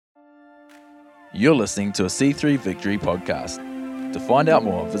You're listening to a C3 Victory podcast. To find out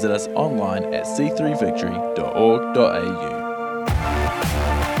more, visit us online at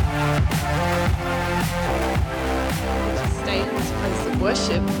c3victory.org.au. Stay in this place of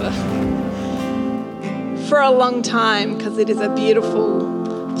worship for a long time because it is a beautiful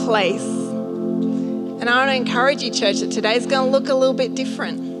place. And I want to encourage you, church, that today's going to look a little bit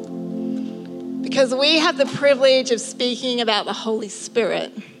different because we have the privilege of speaking about the Holy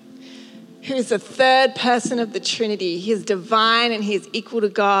Spirit, who is the third person of the Trinity. He is divine and he is equal to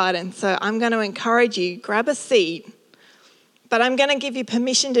God. And so I'm going to encourage you, grab a seat, but I'm going to give you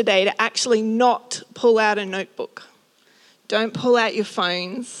permission today to actually not pull out a notebook. Don't pull out your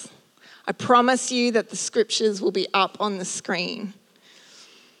phones. I promise you that the scriptures will be up on the screen.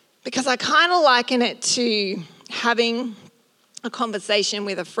 Because I kind of liken it to having a conversation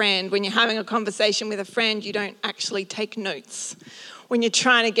with a friend. When you're having a conversation with a friend, you don't actually take notes. When you're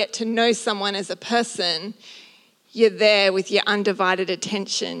trying to get to know someone as a person, you're there with your undivided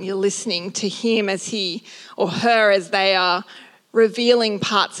attention. You're listening to him as he or her as they are revealing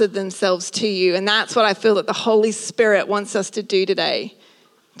parts of themselves to you. And that's what I feel that the Holy Spirit wants us to do today.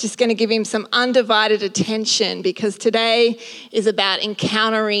 Just going to give him some undivided attention because today is about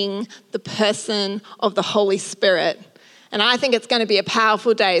encountering the person of the Holy Spirit. And I think it's going to be a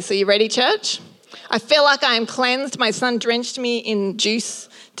powerful day. So you ready, church? I feel like I am cleansed. My son drenched me in juice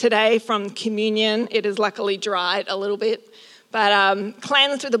today from communion. It is luckily dried a little bit, but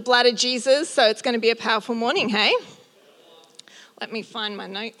cleansed with the blood of Jesus. So it's going to be a powerful morning, hey? Let me find my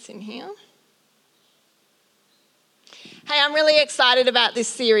notes in here. Hey, I'm really excited about this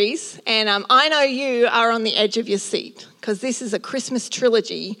series, and I know you are on the edge of your seat because this is a Christmas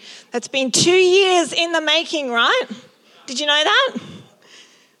trilogy that's been 2 years in the making, right? Did you know that?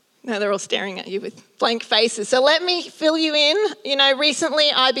 No, they're all staring at you with blank faces. So let me fill you in. You know, recently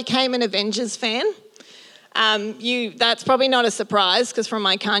I became an Avengers fan. That's probably not a surprise because from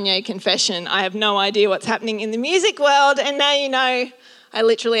my Kanye confession, I have no idea what's happening in the music world. And now you know I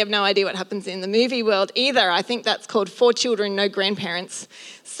literally have no idea what happens in the movie world either. I think that's called 4 Children, No Grandparents.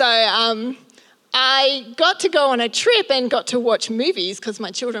 So I got to go on a trip and got to watch movies because my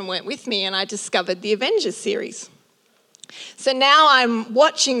children weren't with me, and I discovered the Avengers series. So now I'm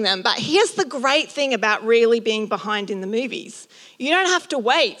watching them, but here's the great thing about really being behind in the movies. You don't have to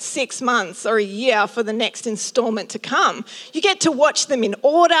wait 6 months or a year for the next installment to come. You get to watch them in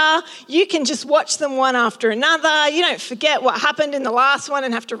order. You can just watch them one after another. You don't forget what happened in the last one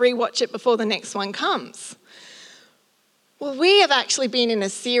and have to rewatch it before the next one comes. Well, we have actually been in a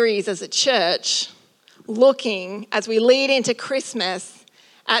series as a church looking, as we lead into Christmas,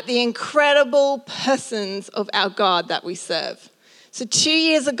 at the incredible persons of our God that we serve. So 2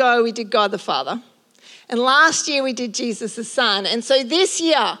 years ago, we did God the Father. And last year, we did Jesus the Son. And so this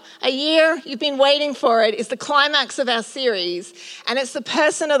year, a year you've been waiting for it, is the climax of our series. And it's the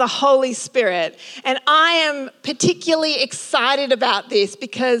person of the Holy Spirit. And I am particularly excited about this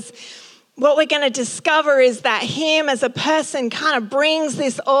because what we're going to discover is that him as a person kind of brings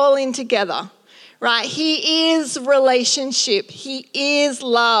this all in together. Right? He is relationship. He is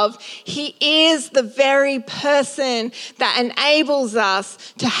love. He is the very person that enables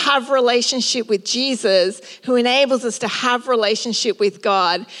us to have relationship with Jesus, who enables us to have relationship with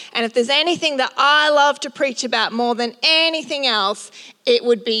God. And if there's anything that I love to preach about more than anything else, it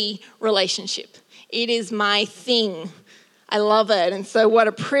would be relationship. It is my thing. I love it. And so what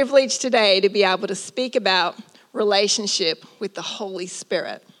a privilege today to be able to speak about relationship with the Holy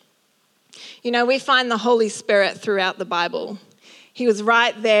Spirit. You know, we find the Holy Spirit throughout the Bible. He was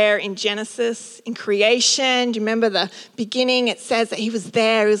right there in Genesis, in creation. Do you remember the beginning? It says that he was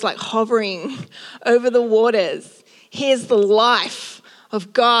there. He was like hovering over the waters. He is the life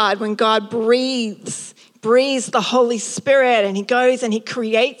of God. When God breathes the Holy Spirit, and he goes and he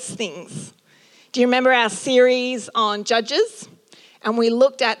creates things. Do you remember our series on Judges? And we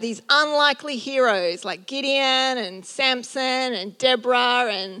looked at these unlikely heroes like Gideon and Samson and Deborah,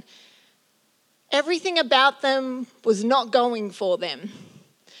 and everything about them was not going for them.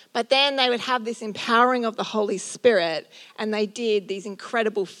 But then they would have this empowering of the Holy Spirit, and they did these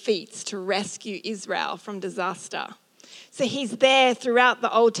incredible feats to rescue Israel from disaster. So he's there throughout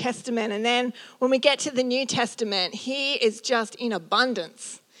the Old Testament. And then when we get to the New Testament, he is just in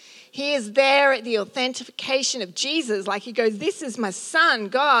abundance. He is there at the authentication of Jesus. Like he goes, this is my son,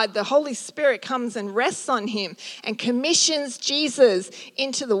 God. The Holy Spirit comes and rests on him and commissions Jesus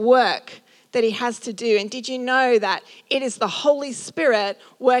into the work that he has to do. And did you know that it is the Holy Spirit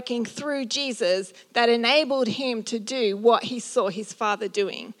working through Jesus that enabled him to do what he saw his Father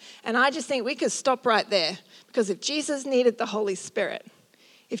doing? And I just think we could stop right there, because if Jesus needed the Holy Spirit,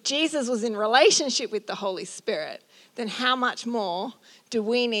 If Jesus was in relationship with the Holy Spirit, then how much more do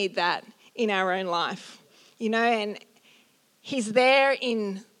we need that in our own life? And he's there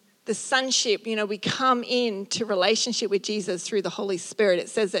in the sonship. We come into relationship with Jesus through the Holy Spirit. It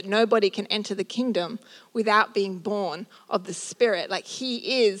says that nobody can enter the kingdom without being born of the Spirit. Like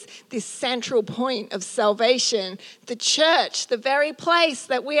he is this central point of salvation. The church, the very place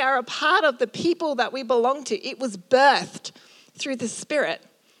that we are a part of, the people that we belong to, it was birthed through the Spirit.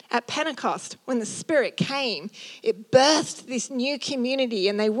 At Pentecost, when the Spirit came, it birthed this new community,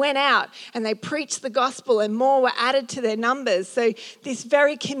 and they went out and they preached the gospel, and more were added to their numbers. So this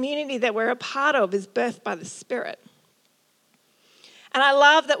very community that we're a part of is birthed by the Spirit. And I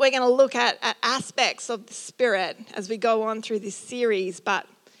love that we're going to look at aspects of the Spirit as we go on through this series. But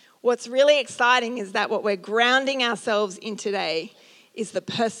what's really exciting is that what we're grounding ourselves in today is the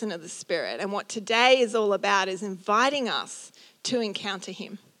person of the Spirit. And what today is all about is inviting us to encounter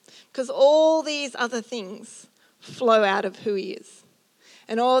him. Because all these other things flow out of who he is.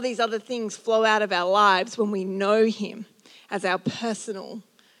 And all these other things flow out of our lives when we know him as our personal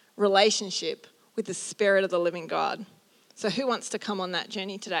relationship with the Spirit of the living God. So who wants to come on that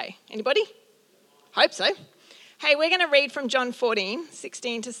journey today? Anybody? Hope so. Hey, we're going to read from John 14,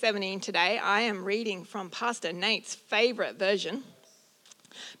 16 to 17 today. I am reading from Pastor Nate's favourite version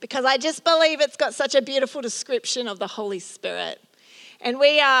because I just believe it's got such a beautiful description of the Holy Spirit. And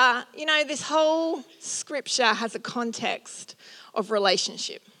we are, this whole scripture has a context of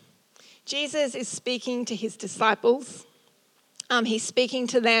relationship. Jesus is speaking to his disciples. He's speaking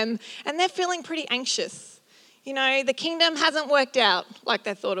to them, and they're feeling pretty anxious. The kingdom hasn't worked out like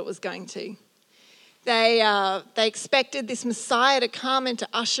they thought it was going to. They expected this Messiah to come and to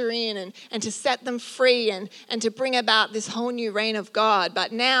usher in and to set them free and to bring about this whole new reign of God.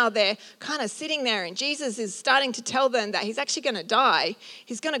 But now they're kind of sitting there, and Jesus is starting to tell them that he's actually going to die.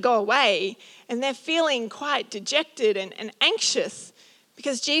 He's going to go away. And they're feeling quite dejected and anxious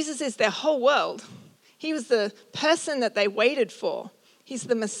because Jesus is their whole world. He was the person that they waited for. He's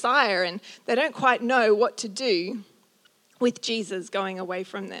the Messiah, and they don't quite know what to do with Jesus going away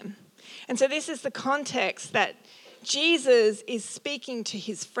from them. And so this is the context that Jesus is speaking to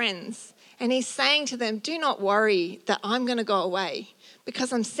his friends, and he's saying to them, do not worry that I'm going to go away,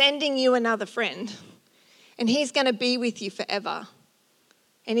 because I'm sending you another friend, and he's going to be with you forever.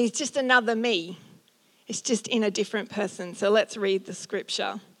 And he's just another me. It's just in a different person. So let's read the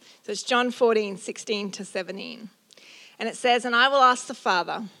scripture. So it's John 14, 16 to 17. And it says, and I will ask the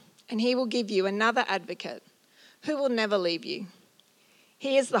Father, and he will give you another advocate who will never leave you.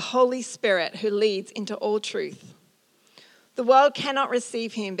 He is the Holy Spirit who leads into all truth. The world cannot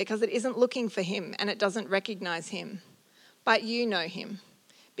receive him because it isn't looking for him and it doesn't recognize him. But you know him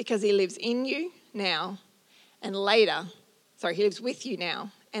because he lives in you now and later. He lives with you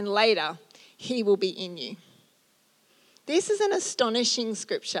now and later he will be in you. This is an astonishing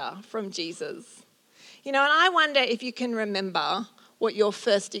scripture from Jesus. And I wonder if you can remember what your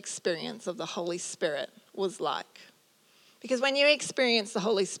first experience of the Holy Spirit was like. Because when you experience the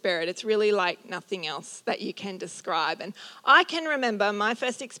Holy Spirit, it's really like nothing else that you can describe. And I can remember my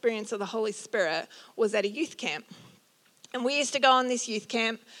first experience of the Holy Spirit was at a youth camp. And we used to go on this youth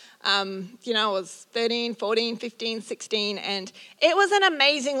camp. I was 13, 14, 15, 16, and it was an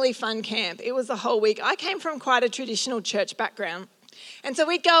amazingly fun camp. It was a whole week. I came from quite a traditional church background. And so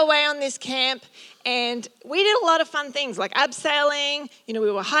we'd go away on this camp, and we did a lot of fun things like abseiling. We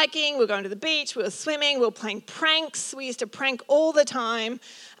were hiking, we were going to the beach, we were swimming, we were playing pranks. We used to prank all the time.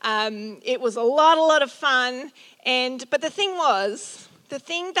 It was a lot of fun. But the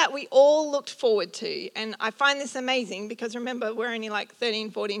thing that we all looked forward to, and I find this amazing because remember, we're only like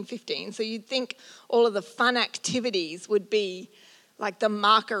 13, 14, 15, so you'd think all of the fun activities would be like the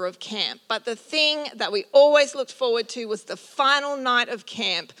marker of camp. But the thing that we always looked forward to was the final night of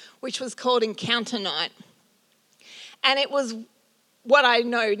camp, which was called Encounter Night. And it was what I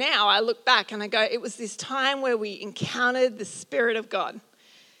know now. I look back and I go, it was this time where we encountered the Spirit of God.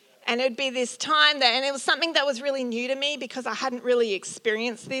 And it would be this time and it was something that was really new to me because I hadn't really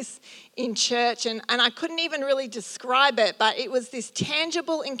experienced this in church and I couldn't even really describe it, but it was this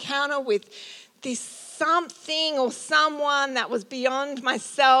tangible encounter with this something or someone that was beyond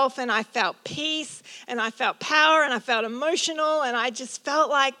myself, and I felt peace and I felt power and I felt emotional, and I just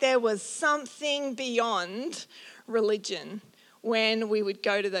felt like there was something beyond religion when we would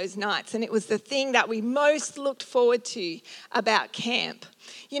go to those nights. And it was the thing that we most looked forward to about camp.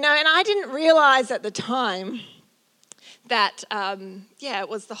 And I didn't realize at the time that, it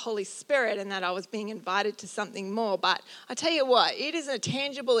was the Holy Spirit and that I was being invited to something more. But I tell you what, it is a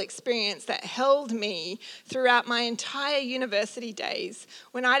tangible experience that held me throughout my entire university days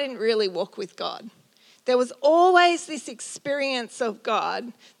when I didn't really walk with God. There was always this experience of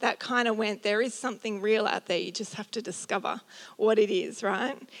God that kind of went, there is something real out there. You just have to discover what it is,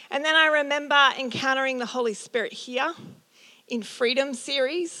 right? And then I remember encountering the Holy Spirit here in Freedom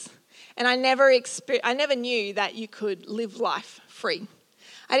series. And I never knew that you could live life free.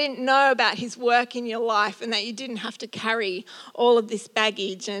 I didn't know about his work in your life and that you didn't have to carry all of this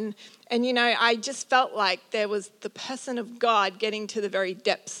baggage. And I just felt like there was the person of God getting to the very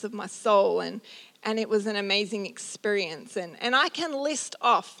depths of my soul. And it was an amazing experience. And I can list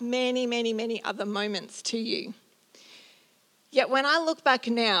off many, many, many other moments to you. Yet when I look back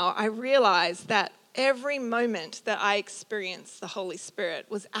now, I realize that every moment that I experienced the Holy Spirit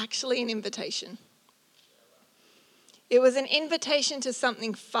was actually an invitation. It was an invitation to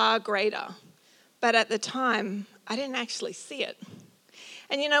something far greater. But at the time, I didn't actually see it.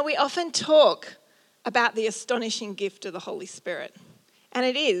 And we often talk about the astonishing gift of the Holy Spirit. And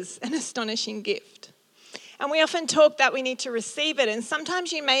it is an astonishing gift. And we often talk that we need to receive it. And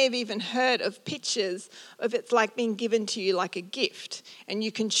sometimes you may have even heard of pictures of it's like being given to you like a gift. And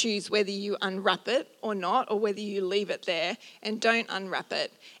you can choose whether you unwrap it or not, or whether you leave it there and don't unwrap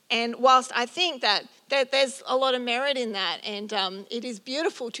it. And whilst I think that there's a lot of merit in that, and it is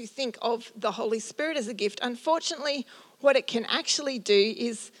beautiful to think of the Holy Spirit as a gift, unfortunately, what it can actually do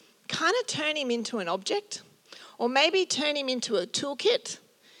is kind of turn him into an object, or maybe turn him into a toolkit.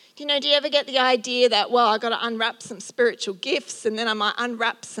 Do you ever get the idea that, well, I've got to unwrap some spiritual gifts, and then I might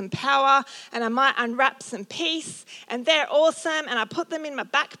unwrap some power, and I might unwrap some peace, and they're awesome, and I put them in my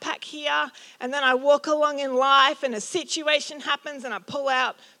backpack here, and then I walk along in life, and a situation happens, and I pull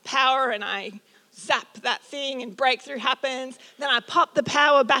out power, and I zap that thing, and breakthrough happens. Then I pop the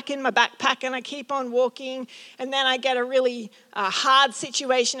power back in my backpack, and I keep on walking, and then I get a really hard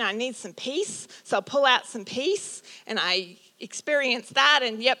situation, I need some peace, so I pull out some peace, and I experience that,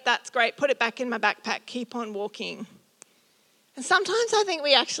 and yep, that's great, put it back in my backpack, keep on walking. And sometimes I think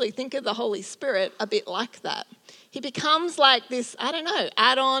we actually think of the Holy Spirit a bit like that. He becomes like this,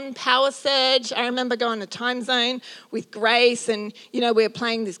 add-on power surge. I remember going to Time Zone with Grace, and we were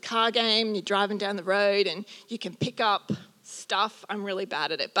playing this car game, and you're driving down the road and you can pick up stuff. I'm really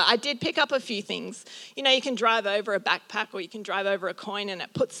bad at it, but I did pick up a few things. You can drive over a backpack, or you can drive over a coin, and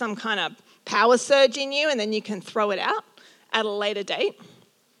it puts some kind of power surge in you, and then you can throw it out at a later date.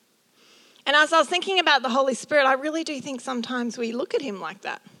 And as I was thinking about the Holy Spirit, I really do think sometimes we look at him like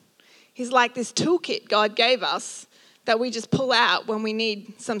that. He's like this toolkit God gave us that we just pull out when we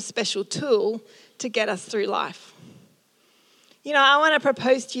need some special tool to get us through life. I want to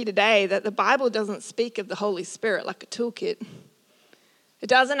propose to you today that the Bible doesn't speak of the Holy Spirit like a toolkit. It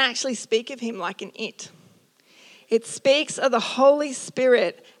doesn't actually speak of him like an it. It speaks of the Holy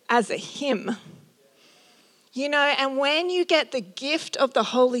Spirit as a him. And when you get the gift of the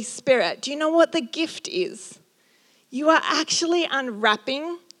Holy Spirit, do you know what the gift is? You are actually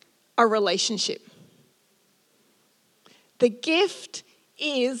unwrapping a relationship. The gift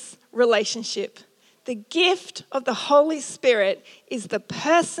is relationship. The gift of the Holy Spirit is the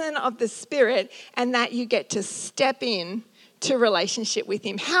person of the Spirit, and that you get to step in to relationship with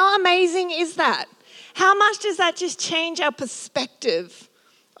him. How amazing is that? How much does that just change our perspective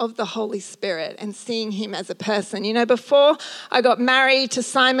of the Holy Spirit and seeing him as a person? Before I got married to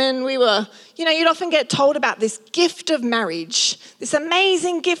Simon, we were, you'd often get told about this gift of marriage, this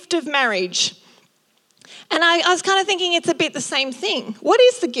amazing gift of marriage. And I was kind of thinking it's a bit the same thing. What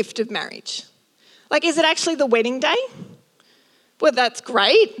is the gift of marriage? Like, is it actually the wedding day? Well, that's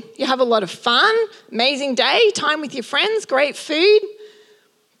great. You have a lot of fun, amazing day, time with your friends, great food.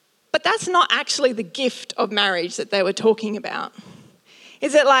 But that's not actually the gift of marriage that they were talking about.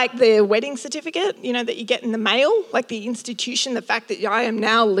 Is it like the wedding certificate, that you get in the mail, like the institution, the fact that I am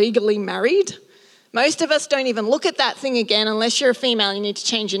now legally married? Most of us don't even look at that thing again unless you're a female, you need to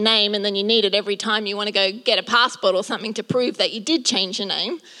change your name, and then you need it every time you want to go get a passport or something to prove that you did change your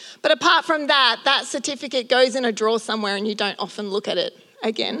name. But apart from that, that certificate goes in a drawer somewhere and you don't often look at it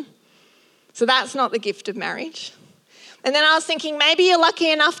again. So that's not the gift of marriage. And then I was thinking, maybe you're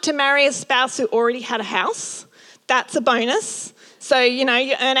lucky enough to marry a spouse who already had a house. That's a bonus. So, you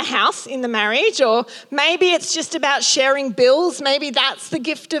earn a house in the marriage, or maybe it's just about sharing bills. Maybe that's the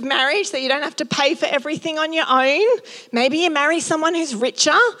gift of marriage, that you don't have to pay for everything on your own. Maybe you marry someone who's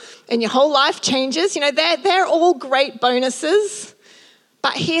richer and your whole life changes. They're all great bonuses.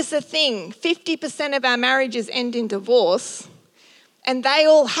 But here's the thing, 50% of our marriages end in divorce, and they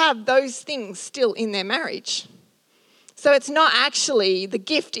all have those things still in their marriage. So it's not actually, the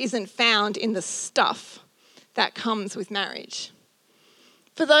gift isn't found in the stuff that comes with marriage.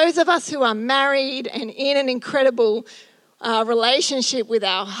 For those of us who are married and in an incredible relationship with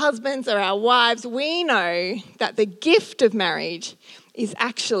our husbands or our wives, we know that the gift of marriage is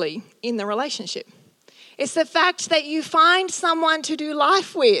actually in the relationship. It's the fact that you find someone to do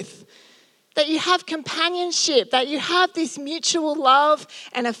life with, that you have companionship, that you have this mutual love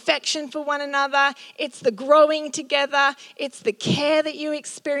and affection for one another. It's the growing together. It's the care that you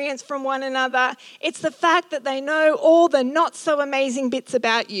experience from one another. It's the fact that they know all the not so amazing bits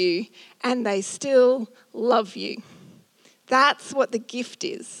about you and they still love you. That's what the gift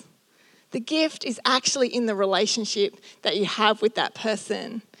is. The gift is actually in the relationship that you have with that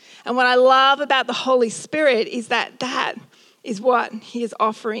person. And what I love about the Holy Spirit is that that is what he is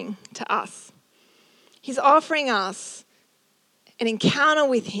offering to us. He's offering us an encounter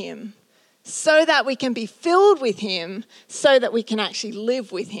with him so that we can be filled with him, so that we can actually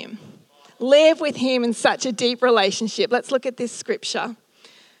live with him. Live with him in such a deep relationship. Let's look at this scripture.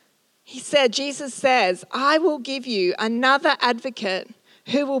 Jesus says, I will give you another advocate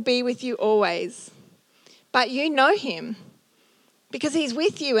who will be with you always. But you know him because he's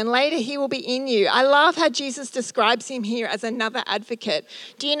with you and later he will be in you. I love how Jesus describes him here as another advocate.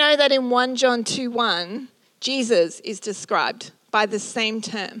 Do you know that in 1 John 2:1, Jesus is described by the same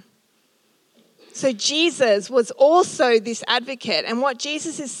term? So Jesus was also this advocate. And what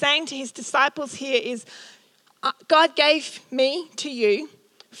Jesus is saying to his disciples here is, God gave me to you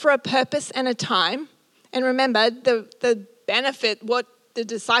for a purpose and a time. And remember, the benefit, what the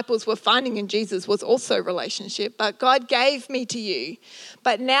disciples were finding in Jesus was also relationship. But God gave me to you.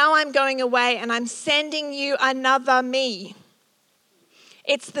 But now I'm going away and I'm sending you another me.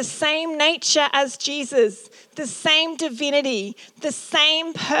 It's the same nature as Jesus, the same divinity, the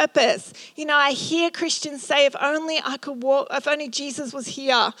same purpose. You know, I hear Christians say, if only Jesus was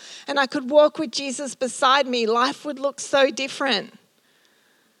here and I could walk with Jesus beside me, life would look so different.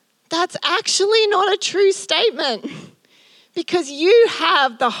 That's actually not a true statement because you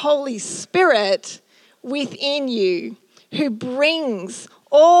have the Holy Spirit within you who brings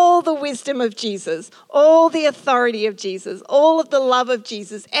all the wisdom of Jesus, all the authority of Jesus, all of the love of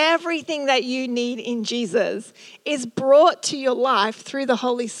Jesus, everything that you need in Jesus is brought to your life through the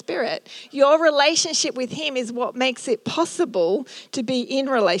Holy Spirit. Your relationship with him is what makes it possible to be in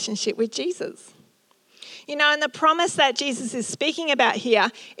relationship with Jesus. You know, and the promise that Jesus is speaking about here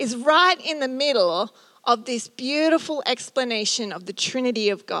is right in the middle of this beautiful explanation of the Trinity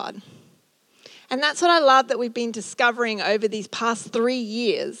of God. And that's what I love that we've been discovering over these past 3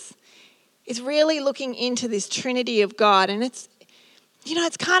 years, is really looking into this Trinity of God. And it's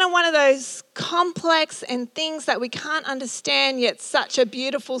kind of one of those complex and things that we can't understand, yet such a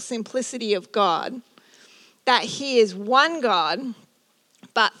beautiful simplicity of God, that he is one God,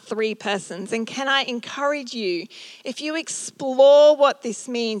 but 3 persons. And can I encourage you, if you explore what this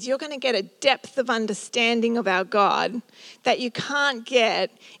means, you're going to get a depth of understanding of our God that you can't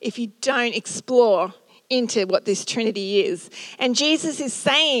get if you don't explore into what this Trinity is. And Jesus is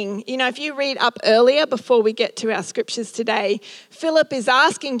saying, you know, if you read up earlier before we get to our scriptures today, Philip is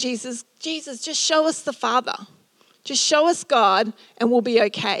asking Jesus, just show us the Father. Just show us God and we'll be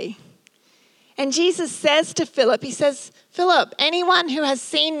okay. And Jesus says to Philip, he says, Philip, anyone who has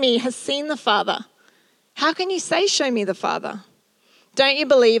seen me has seen the Father. How can you say, show me the Father? Don't you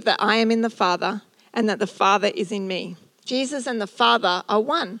believe that I am in the Father and that the Father is in me? Jesus and the Father are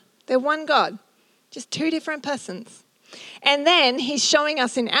one. They're one God, just 2 different persons. And then he's showing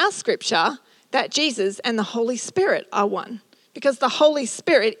us in our scripture that Jesus and the Holy Spirit are one, because the Holy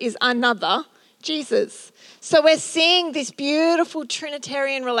Spirit is another Jesus. So we're seeing this beautiful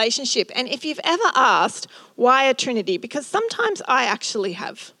Trinitarian relationship. And if you've ever asked, why a Trinity? Because sometimes I actually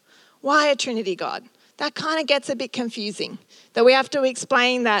have. Why a Trinity God? That kind of gets a bit confusing. That we have to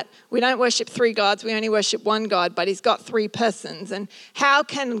explain that we don't worship 3 gods, we only worship one God, but he's got 3 persons. And how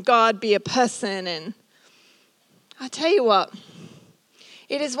can God be a person? And I tell you what,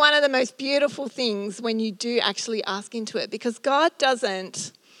 it is one of the most beautiful things when you do actually ask into it, because God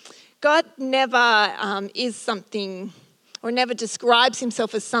never is something or never describes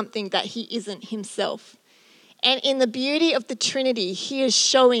himself as something that he isn't himself. And in the beauty of the Trinity, he is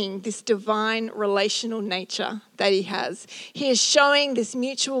showing this divine relational nature that he has. He is showing this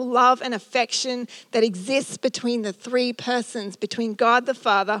mutual love and affection that exists between the 3 persons, between God the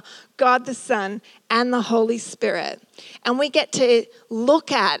Father, God the Son, and the Holy Spirit. And we get to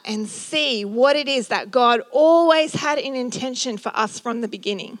look at and see what it is that God always had in intention for us from the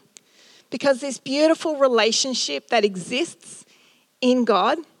beginning. Because this beautiful relationship that exists in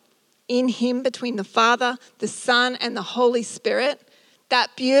God, in him between the Father, the Son, and the Holy Spirit,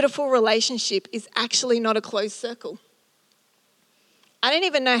 that beautiful relationship is actually not a closed circle. I don't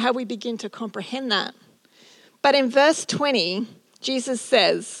even know how we begin to comprehend that. But in verse 20, Jesus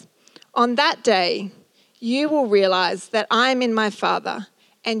says, "On that day, you will realize that I am in my Father,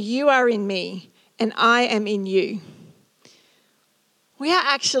 and you are in me, and I am in you." We are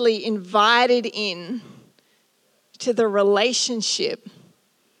actually invited in to the relationship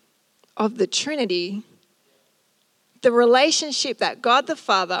of the Trinity, the relationship that God the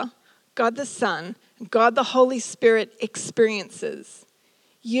Father, God the Son, and God the Holy Spirit experiences.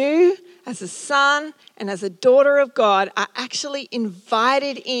 You, as a son and as a daughter of God, are actually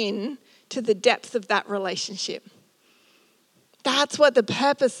invited in to the depth of that relationship. That's what the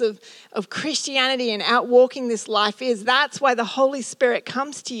purpose of Christianity and outwalking this life is. That's why the Holy Spirit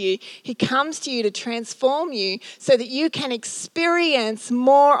comes to you. He comes to you to transform you so that you can experience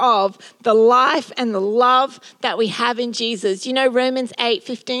more of the life and the love that we have in Jesus. You know, Romans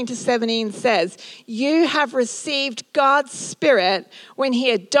 8:15-17 says, "You have received God's Spirit when he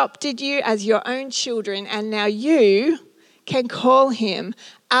adopted you as your own children, and now you can call him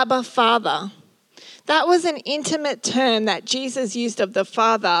Abba, Father." That was an intimate term that Jesus used of the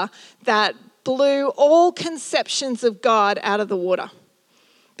Father that blew all conceptions of God out of the water.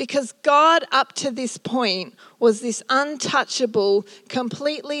 Because God, up to this point, was this untouchable,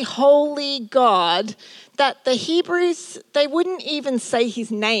 completely holy God that the Hebrews, they wouldn't even say his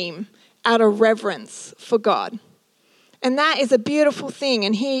name out of reverence for God. And that is a beautiful thing,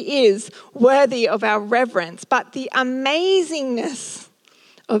 and he is worthy of our reverence. But the amazingness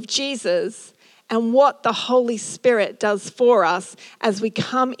of Jesus and what the Holy Spirit does for us as we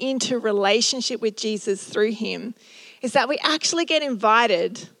come into relationship with Jesus through him is that we actually get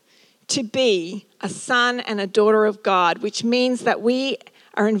invited to be a son and a daughter of God, which means that we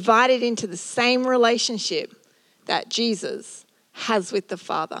are invited into the same relationship that Jesus has with the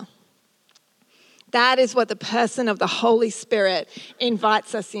Father. That is what the person of the Holy Spirit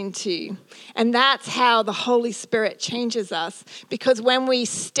invites us into. And that's how the Holy Spirit changes us. Because when we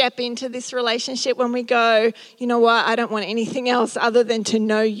step into this relationship, when we go, you know what, I don't want anything else other than to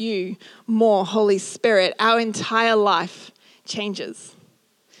know you more, Holy Spirit, our entire life changes.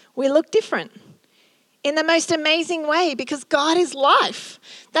 We look different in the most amazing way because God is life.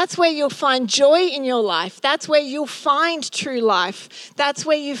 That's where you'll find joy in your life. That's where you'll find true life. That's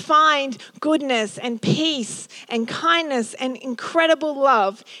where you find goodness and peace and kindness and incredible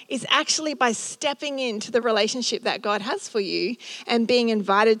love is actually by stepping into the relationship that God has for you and being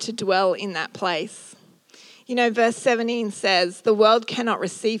invited to dwell in that place. You know, verse 17 says, "The world cannot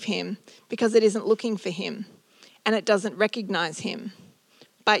receive him because it isn't looking for him and it doesn't recognize him.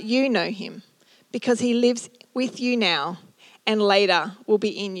 But you know him because he lives with you now and later will be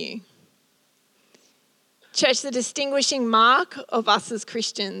in you." Church, the distinguishing mark of us as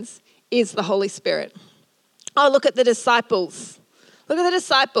Christians is the Holy Spirit. Oh, look at the disciples. Look at the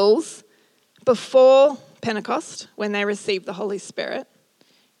disciples before Pentecost when they received the Holy Spirit.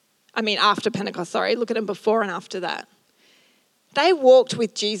 After Pentecost, sorry. Look at them before and after that. They walked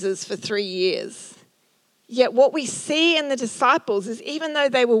with Jesus for 3 years. Yet what we see in the disciples is even though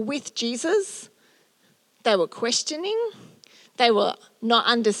they were with Jesus, they were questioning, they were not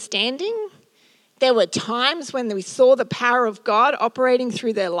understanding. There were times when we saw the power of God operating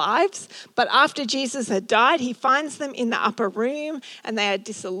through their lives, but after Jesus had died, he finds them in the upper room and they are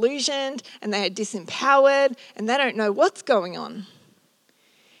disillusioned and they are disempowered and they don't know what's going on.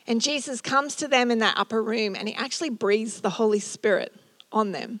 And Jesus comes to them in that upper room and he actually breathes the Holy Spirit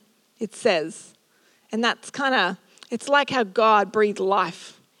on them, it says. And that's it's like how God breathed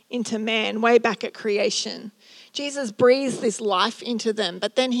life into man way back at creation. Jesus breathes this life into them,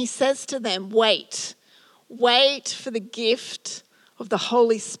 but then he says to them, wait for the gift of the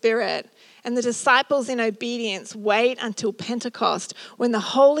Holy Spirit. And the disciples in obedience wait until Pentecost when the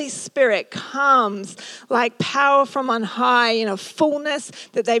Holy Spirit comes like power from on high in a fullness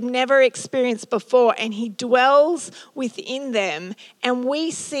that they've never experienced before. And he dwells within them. And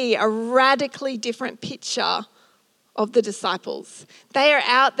we see a radically different picture of the disciples. They are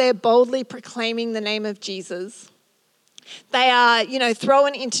out there boldly proclaiming the name of Jesus. They are,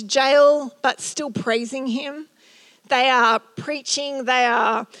 thrown into jail, but still praising him. They are preaching, they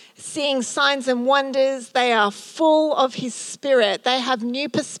are seeing signs and wonders, they are full of his Spirit. They have new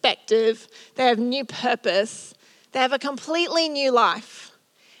perspective, they have new purpose, they have a completely new life.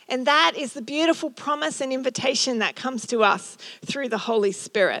 And that is the beautiful promise and invitation that comes to us through the Holy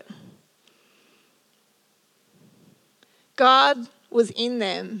Spirit. God was in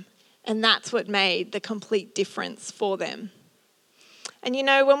them, and that's what made the complete difference for them. And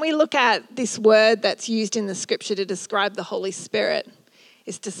when we look at this word that's used in the scripture to describe the Holy Spirit,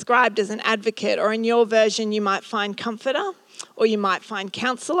 it's described as an advocate, or in your version, you might find comforter, or you might find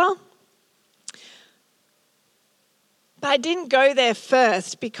counselor. But I didn't go there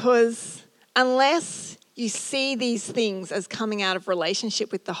first because unless you see these things as coming out of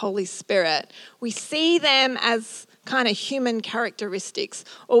relationship with the Holy Spirit, we see them as kind of human characteristics,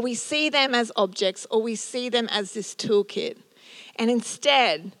 or we see them as objects, or we see them as this toolkit. And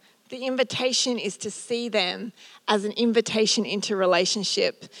instead, the invitation is to see them as an invitation into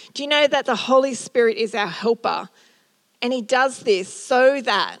relationship. Do you know that the Holy Spirit is our helper? And he does this so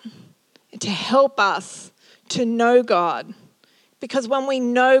that to help us to know God. Because when we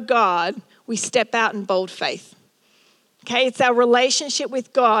know God, we step out in bold faith. Okay, it's our relationship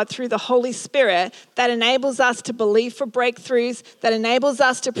with God through the Holy Spirit that enables us to believe for breakthroughs, that enables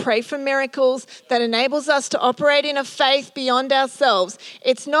us to pray for miracles, that enables us to operate in a faith beyond ourselves.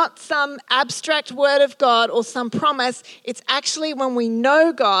 It's not some abstract word of God or some promise. It's actually when we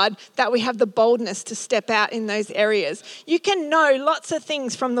know God that we have the boldness to step out in those areas. You can know lots of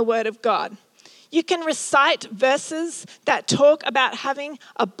things from the Word of God. You can recite verses that talk about having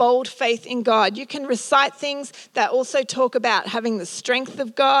a bold faith in God. You can recite things that also talk about having the strength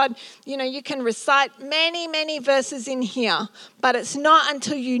of God. You can recite many, many verses in here, but it's not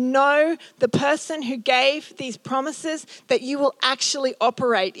until you know the person who gave these promises that you will actually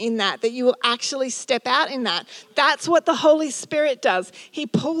operate in that you will actually step out in that. That's what the Holy Spirit does. He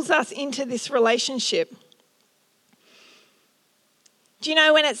pulls us into this relationship. Do you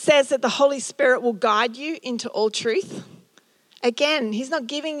know when it says that the Holy Spirit will guide you into all truth? Again, he's not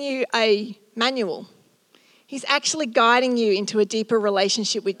giving you a manual. He's actually guiding you into a deeper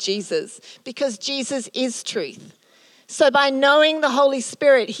relationship with Jesus because Jesus is truth. So by knowing the Holy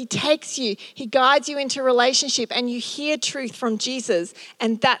Spirit, he takes you, he guides you into relationship and you hear truth from Jesus,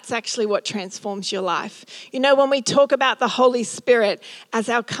 and that's actually what transforms your life. When we talk about the Holy Spirit as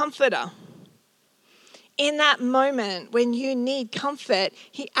our comforter, in that moment when you need comfort,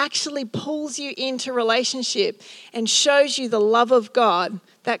 he actually pulls you into relationship and shows you the love of God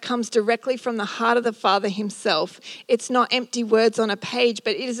that comes directly from the heart of the Father himself. It's not empty words on a page,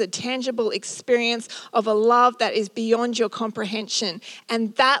 but it is a tangible experience of a love that is beyond your comprehension.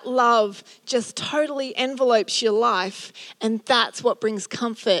 And that love just totally envelopes your life, and that's what brings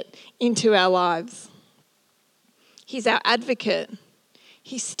comfort into our lives. He's our advocate.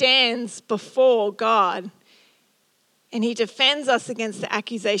 He stands before God and he defends us against the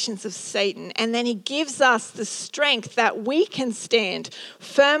accusations of Satan. And then he gives us the strength that we can stand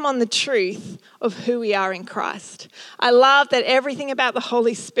firm on the truth of who we are in Christ. I love that everything about the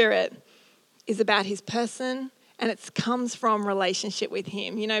Holy Spirit is about his person, and it comes from relationship with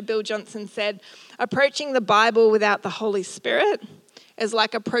him. Bill Johnson said, approaching the Bible without the Holy Spirit is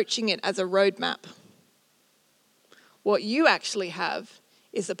like approaching it as a roadmap. What you actually have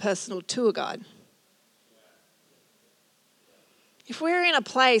is a personal tour guide. If we're in a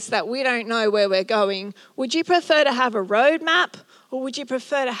place that we don't know where we're going, would you prefer to have a road map, or would you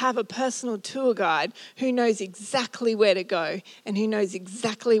prefer to have a personal tour guide who knows exactly where to go and who knows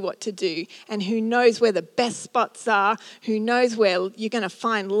exactly what to do and who knows where the best spots are, who knows where you're going to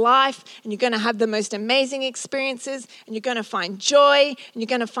find life and you're going to have the most amazing experiences and you're going to find joy and you're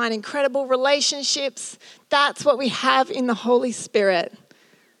going to find incredible relationships? That's what we have in the Holy Spirit.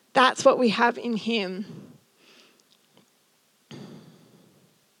 That's what we have in him.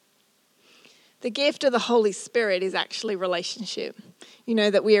 The gift of the Holy Spirit is actually relationship.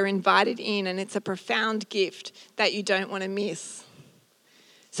 That we are invited in, and it's a profound gift that you don't want to miss.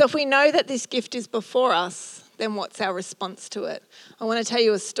 So if we know that this gift is before us, then what's our response to it? I want to tell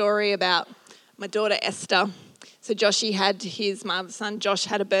you a story about my daughter Esther. So my son Josh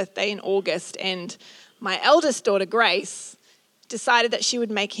had a birthday in August, and my eldest daughter Grace decided that she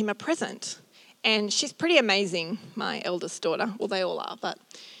would make him a present. And she's pretty amazing, my eldest daughter. Well, they all are, but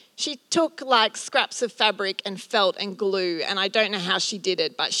she took scraps of fabric and felt and glue, and I don't know how she did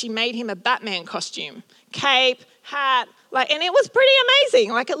it, but she made him a Batman costume, cape, hat, and it was pretty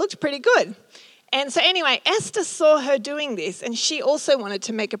amazing. It looked pretty good. And so anyway, Esther saw her doing this, and she also wanted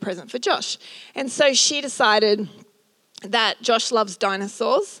to make a present for Josh. And so she decided that Josh loves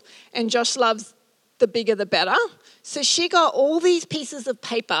dinosaurs, and Josh loves the bigger the better. So she got all these pieces of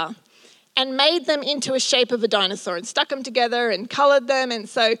paper and made them into a shape of a dinosaur and stuck them together and coloured them. And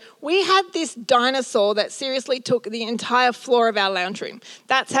so we had this dinosaur that seriously took the entire floor of our lounge room.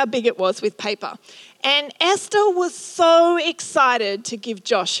 That's how big it was with paper. And Esther was so excited to give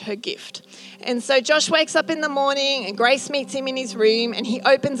Josh her gift. And so Josh wakes up in the morning and Grace meets him in his room and he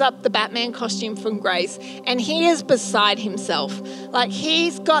opens up the Batman costume from Grace and he is beside himself. Like,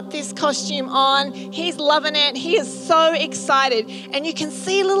 he's got this costume on, he's loving it, he is so excited. And you can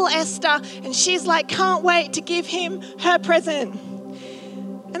see little Esther and she's like, can't wait to give him her present.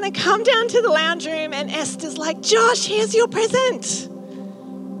 And they come down to the lounge room and Esther's like, Josh, here's your present.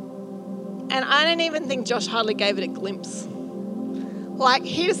 And I don't even think Josh hardly gave it a glimpse. Like,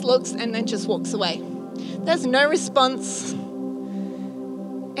 he just looks and then just walks away. There's no response.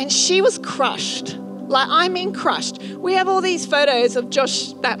 And she was crushed. Like, I mean crushed. We have all these photos of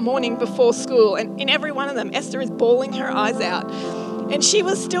Josh that morning before school, and in every one of them, Esther is bawling her eyes out. And she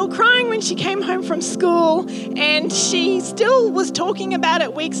was still crying when she came home from school, and she still was talking about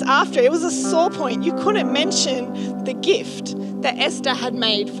it weeks after. It was a sore point. You couldn't mention the gift that Esther had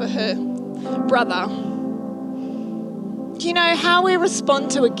made for her brother. You know, how we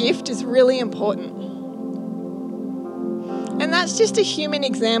respond to a gift is really important. And that's just a human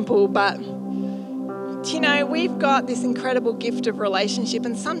example, but you know, we've got this incredible gift of relationship,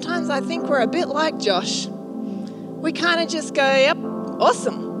 and sometimes I think we're a bit like Josh. We kind of just go, yep,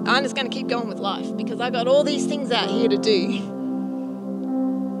 awesome. I'm just going to keep going with life because I got all these things out here to do.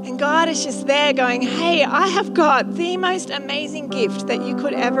 And God is just there going, hey, I have got the most amazing gift that you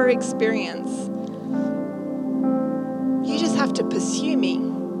could ever experience. You just have to pursue me.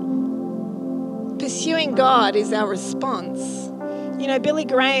 Pursuing God is our response. You know, Billy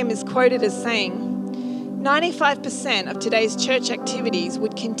Graham is quoted as saying, 95% of today's church activities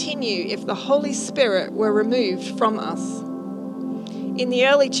would continue if the Holy Spirit were removed from us. In the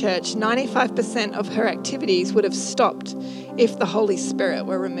early church, 95% of her activities would have stopped if the Holy Spirit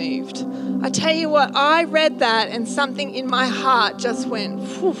were removed. I tell you what, I read that and something in my heart just went,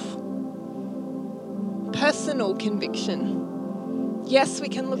 whew. Personal conviction. Yes, we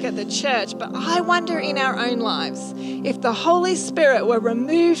can look at the church, but I wonder in our own lives, if the Holy Spirit were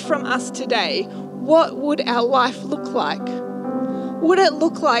removed from us today, what would our life look like? Would it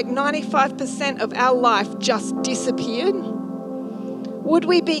look like 95% of our life just disappeared? Would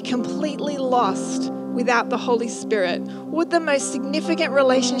we be completely lost without the Holy Spirit? Would the most significant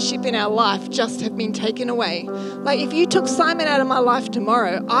relationship in our life just have been taken away? Like, if you took Simon out of my life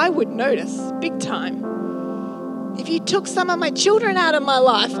tomorrow, I would notice big time. If you took some of my children out of my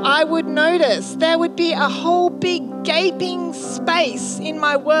life, I would notice. There would be a whole big gaping space in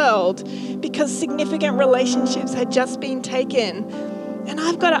my world because significant relationships had just been taken. And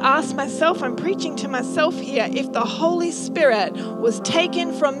I've got to ask myself, I'm preaching to myself here, if the Holy Spirit was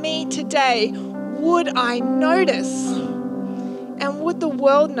taken from me today, would I notice? And would the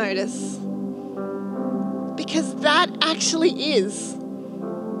world notice? Because that actually is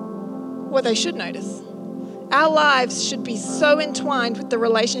what they should notice. Our lives should be so entwined with the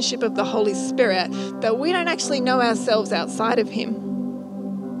relationship of the Holy Spirit that we don't actually know ourselves outside of Him.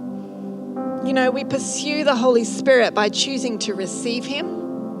 You know, we pursue the Holy Spirit by choosing to receive Him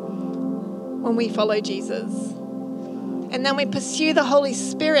when we follow Jesus. And then we pursue the Holy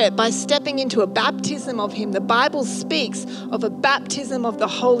Spirit by stepping into a baptism of Him. The Bible speaks of a baptism of the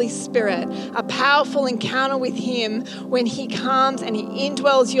Holy Spirit, a powerful encounter with Him when He comes and He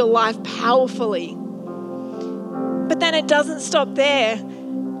indwells your life powerfully. But then it doesn't stop there.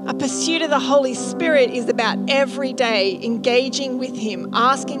 A pursuit of the Holy Spirit is about every day engaging with Him,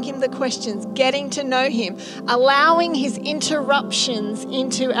 asking Him the questions, getting to know Him, allowing His interruptions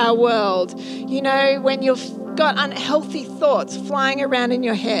into our world. You know, when you've got unhealthy thoughts flying around in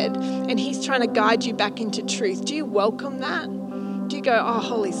your head and He's trying to guide you back into truth, do you welcome that? Do you go, oh,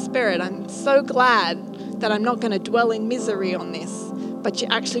 Holy Spirit, I'm so glad that I'm not going to dwell in misery on this, but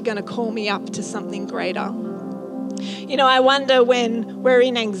you're actually going to call me up to something greater? You know, I wonder when we're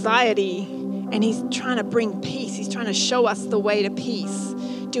in anxiety and He's trying to bring peace, He's trying to show us the way to peace.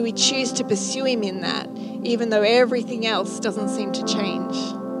 Do we choose to pursue Him in that, even though everything else doesn't seem to change?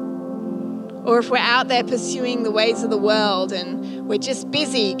 Or if we're out there pursuing the ways of the world and we're just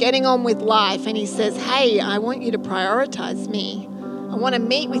busy getting on with life and He says, hey, I want you to prioritize me. I want to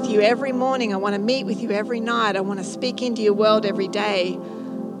meet with you every morning. I want to meet with you every night. I want to speak into your world every day.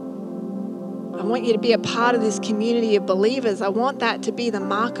 I want you to be a part of this community of believers. I want that to be the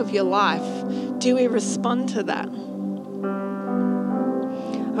mark of your life. Do we respond to that?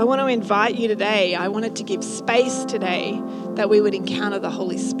 I want to invite you today. I wanted to give space today that we would encounter the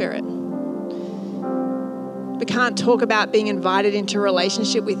Holy Spirit. We can't talk about being invited into a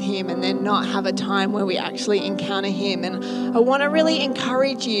relationship with Him and then not have a time where we actually encounter Him. And I want to really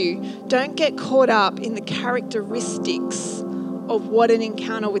encourage you, don't get caught up in the characteristics of what an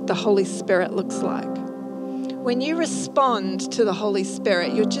encounter with the Holy Spirit looks like. When you respond to the Holy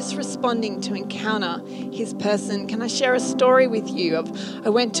Spirit, you're just responding to encounter His person. Can I share a story with you? I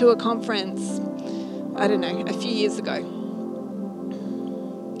went to a conference, a few years ago.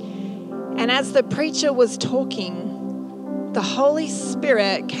 And as the preacher was talking, the Holy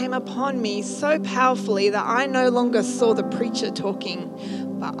Spirit came upon me so powerfully that I no longer saw the preacher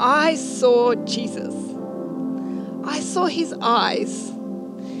talking, but I saw Jesus. I saw His eyes,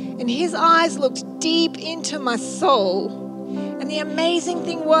 and His eyes looked deep into my soul. And the amazing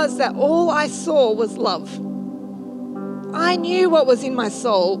thing was that all I saw was love. I knew what was in my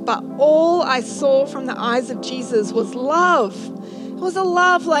soul, but all I saw from the eyes of Jesus was love. It was a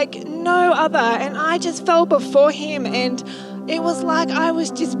love like no other. And I just fell before Him, and it was like I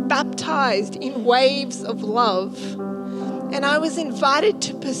was just baptized in waves of love. And I was invited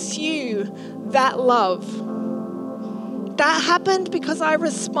to pursue that love. That happened because I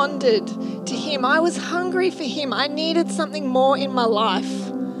responded to Him. I was hungry for Him. I needed something more in my life.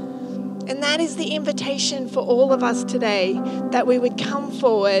 And that is the invitation for all of us today, that we would come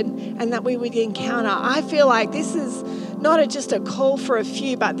forward and that we would encounter. I feel like this is not just a call for a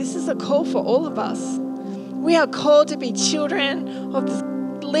few, but this is a call for all of us. We are called to be children of the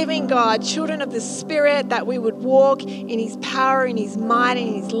living God, children of the Spirit, that we would walk in His power, in His might,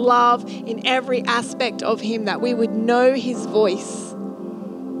 in His love, in every aspect of Him, that we would know His voice.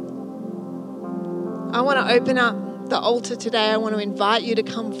 I want to open up the altar today. I want to invite you to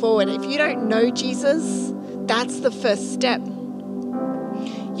come forward. If you don't know Jesus, that's the first step.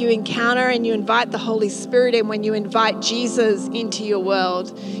 You encounter and you invite the Holy Spirit in when you invite Jesus into your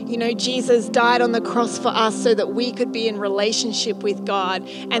world. You know, Jesus died on the cross for us so that we could be in relationship with God.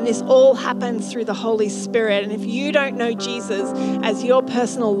 And this all happens through the Holy Spirit. And if you don't know Jesus as your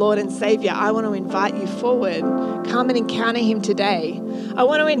personal Lord and Savior, I want to invite you forward. Come and encounter Him today. I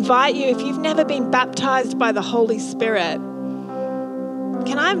want to invite you, if you've never been baptized by the Holy Spirit,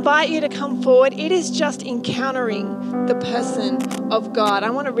 can I invite you to come forward? It is just encountering the person of God.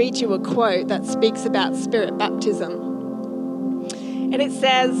 I want to read you a quote that speaks about Spirit baptism. And it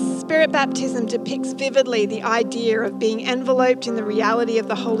says, Spirit baptism depicts vividly the idea of being enveloped in the reality of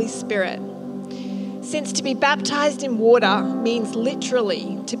the Holy Spirit. Since to be baptized in water means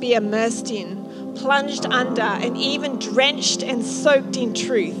literally to be immersed in, plunged under, and even drenched and soaked in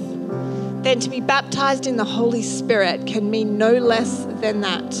truth, then to be baptized in the Holy Spirit can mean no less than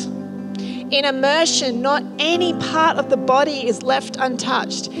that. In immersion, not any part of the body is left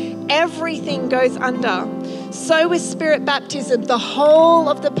untouched. Everything goes under. So with Spirit baptism, the whole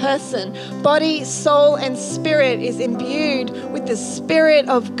of the person, body, soul, and spirit is imbued with the Spirit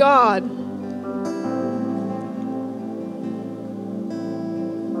of God.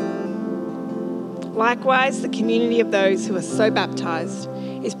 Likewise, the community of those who are so baptized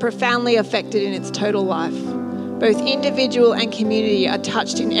is profoundly affected in its total life. Both individual and community are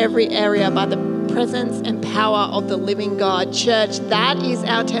touched in every area by the presence and power of the living God. Church, that is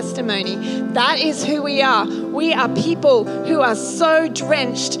our testimony. That is who we are. We are people who are so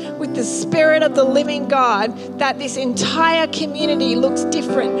drenched with the Spirit of the living God that this entire community looks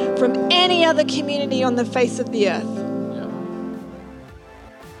different from any other community on the face of the earth.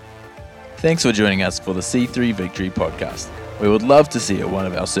 Thanks for joining us for the C3 Victory podcast. We would love to see you at one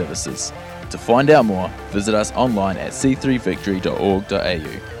of our services. To find out more, visit us online at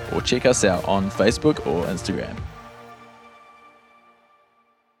c3victory.org.au or check us out on Facebook or Instagram.